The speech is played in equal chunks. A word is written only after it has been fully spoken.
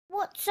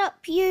What's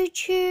up,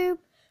 YouTube?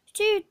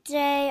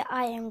 Today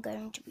I am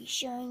going to be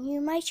showing you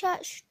my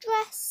church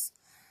dress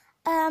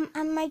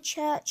and my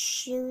church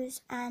shoes,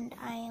 and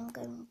I am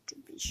going to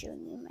be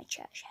showing you my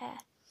church hair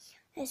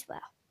as well.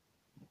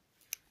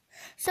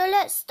 So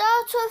let's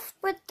start off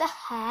with the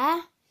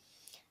hair.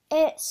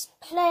 It's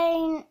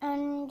plain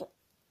and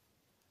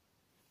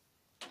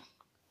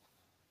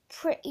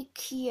pretty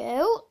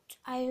cute,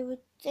 I would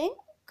think.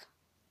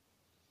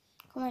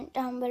 Comment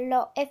down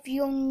below if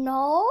you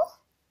know.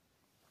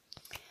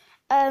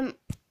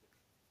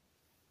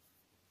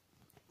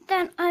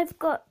 Then I've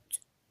got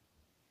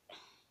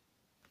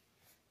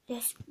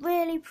this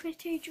really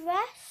pretty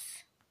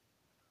dress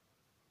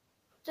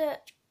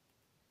that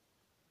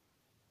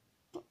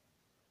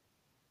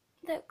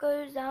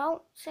goes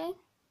out, see?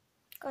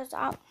 Goes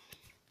out.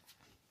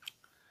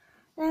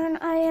 Then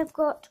I have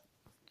got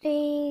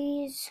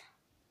these,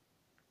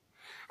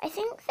 I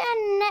think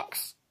they're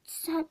next,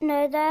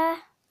 no, they're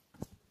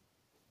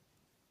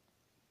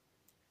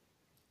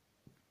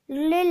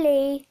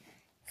Lily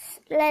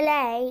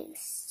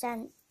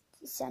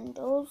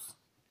sandals,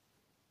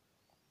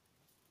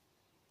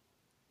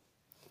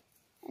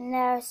 and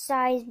they're a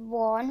size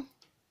 1.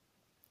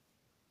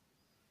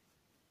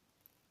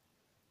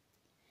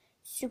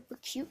 Super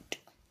cute.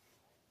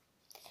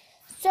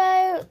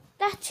 So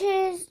that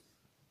is,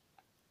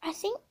 I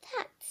think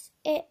that's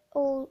it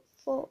all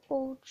for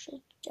all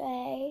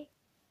today.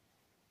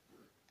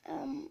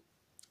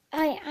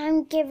 I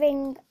am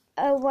giving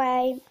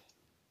away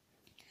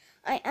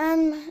a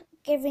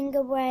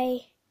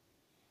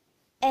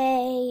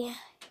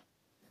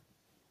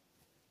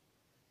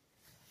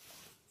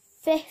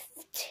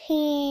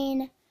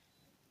 £15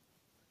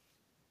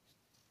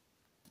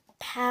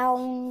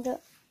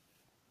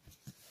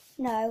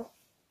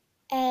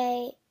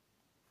 a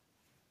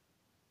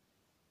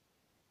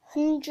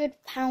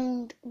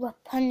 £100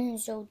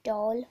 Rapunzel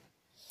doll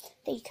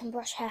that you can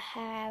brush her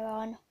hair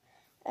on.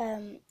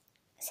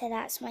 So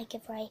that's my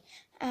giveaway,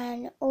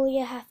 and all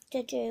you have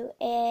to do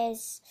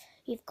is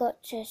you've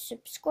got to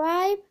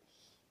subscribe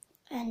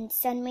and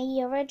send me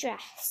your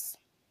address.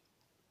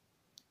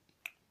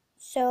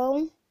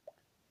 So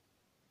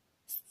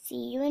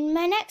see you in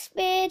my next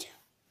vid.